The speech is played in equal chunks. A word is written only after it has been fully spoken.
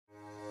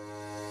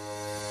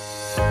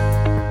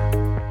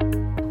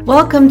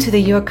Welcome to the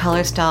Your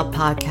Color Style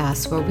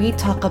podcast, where we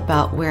talk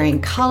about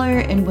wearing color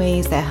in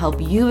ways that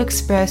help you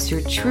express your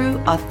true,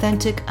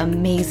 authentic,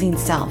 amazing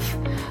self.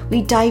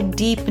 We dive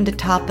deep into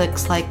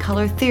topics like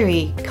color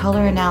theory,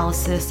 color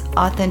analysis,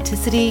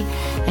 authenticity,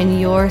 and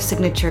your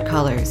signature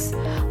colors.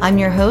 I'm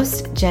your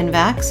host, Jen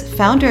Vax,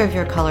 founder of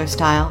Your Color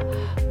Style.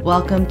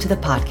 Welcome to the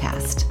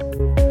podcast.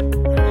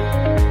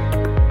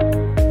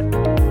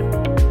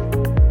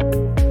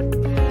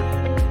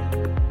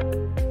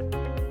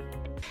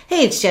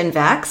 Hey, it's Jen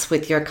Vax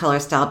with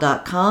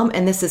YourColorStyle.com,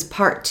 and this is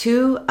part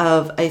 2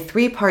 of a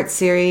 3-part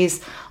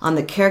series on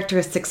the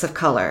characteristics of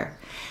color.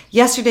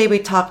 Yesterday we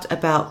talked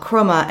about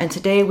chroma, and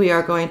today we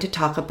are going to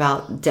talk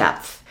about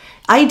depth.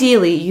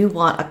 Ideally, you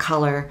want a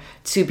color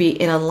to be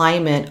in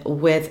alignment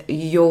with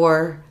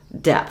your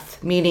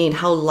depth, meaning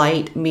how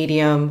light,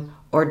 medium,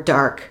 or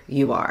dark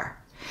you are.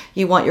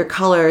 You want your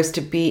colors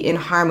to be in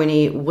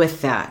harmony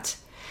with that.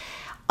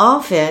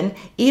 Often,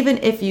 even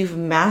if you've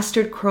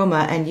mastered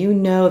chroma and you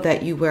know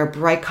that you wear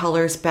bright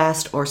colors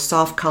best or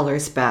soft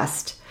colors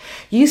best,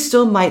 you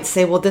still might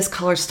say, well, this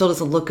color still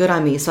doesn't look good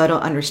on me, so I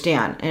don't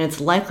understand. And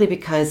it's likely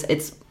because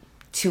it's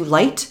too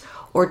light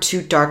or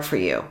too dark for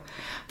you.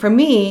 For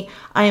me,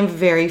 I am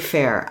very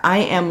fair. I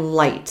am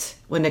light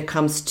when it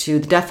comes to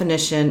the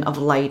definition of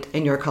light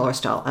in Your Color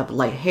Style. I have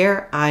light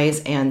hair,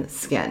 eyes, and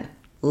skin.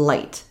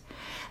 Light.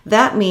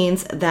 That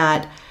means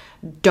that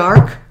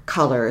dark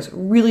colors,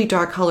 really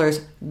dark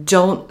colors,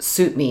 don't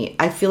suit me.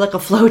 I feel like a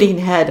floating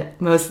head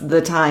most of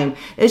the time.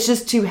 It's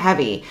just too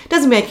heavy.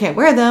 Doesn't mean I can't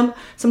wear them.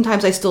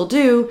 Sometimes I still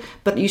do,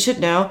 but you should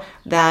know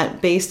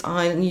that based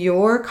on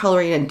your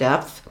coloring and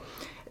depth,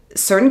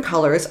 certain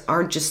colors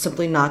are just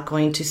simply not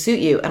going to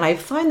suit you. And I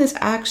find this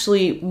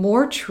actually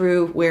more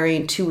true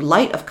wearing too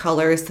light of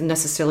colors than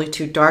necessarily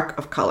too dark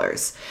of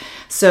colors.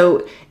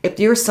 So if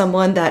you're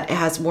someone that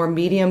has more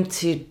medium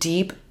to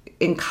deep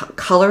in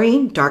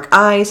coloring, dark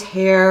eyes,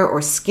 hair,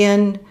 or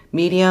skin,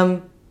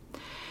 medium,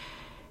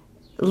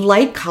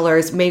 light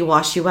colors may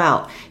wash you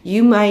out.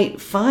 You might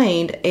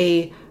find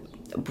a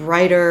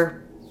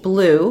brighter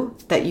blue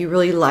that you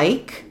really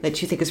like,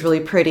 that you think is really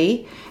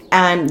pretty,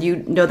 and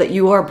you know that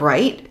you are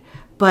bright,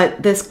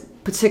 but this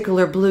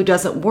particular blue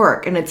doesn't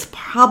work, and it's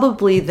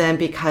probably then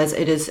because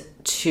it is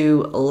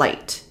too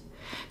light.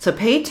 So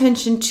pay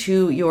attention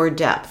to your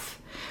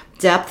depth.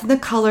 Depth in the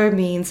color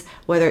means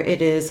whether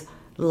it is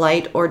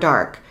light or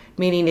dark,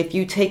 meaning if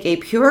you take a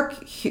pure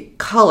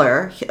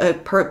color, a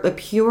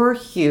pure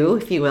hue,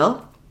 if you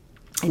will,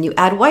 and you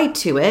add white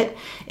to it,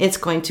 it's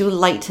going to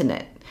lighten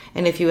it.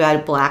 And if you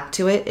add black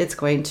to it, it's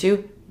going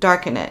to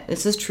darken it.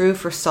 This is true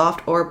for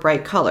soft or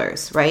bright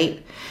colors,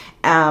 right?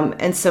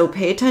 And so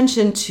pay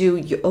attention to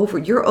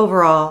your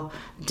overall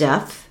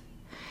depth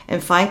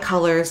and find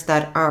colors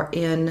that are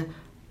in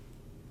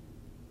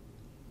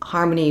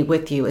harmony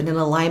with you and in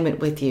alignment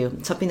with you.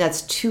 Something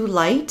that's too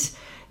light,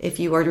 if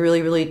you are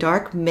really, really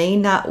dark, may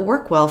not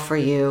work well for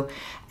you.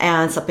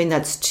 And something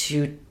that's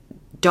too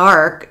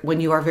dark when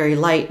you are very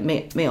light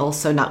may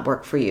also not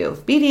work for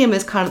you. Medium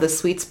is kind of the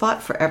sweet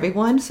spot for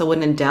everyone. So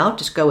when in doubt,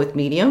 just go with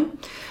medium.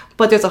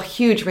 But there's a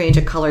huge range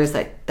of colors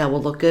that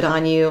will look good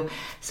on you.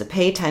 So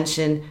pay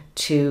attention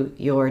to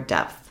your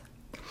depth.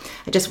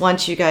 I just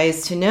want you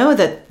guys to know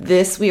that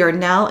we are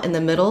now in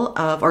the middle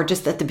of, or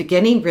just at the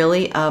beginning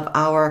really, of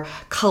our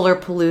Color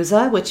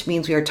Palooza, which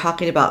means we are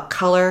talking about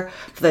color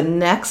for the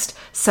next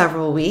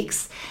several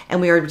weeks. And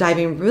we are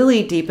diving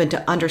really deep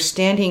into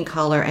understanding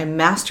color and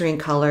mastering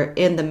color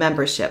in the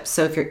membership.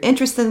 So if you're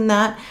interested in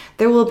that,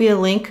 there will be a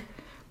link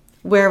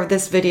where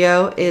this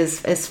video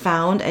is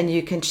found, and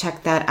you can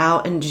check that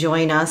out and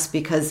join us,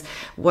 because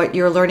what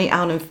you're learning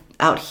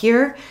out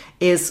here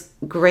is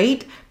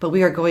great, but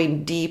we are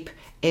going deep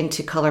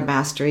into color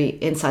mastery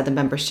inside the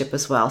membership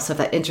as well. So if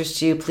that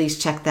interests you, please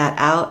check that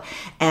out.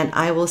 And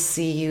I will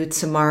see you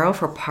tomorrow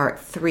for part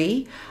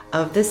 3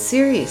 of this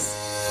series.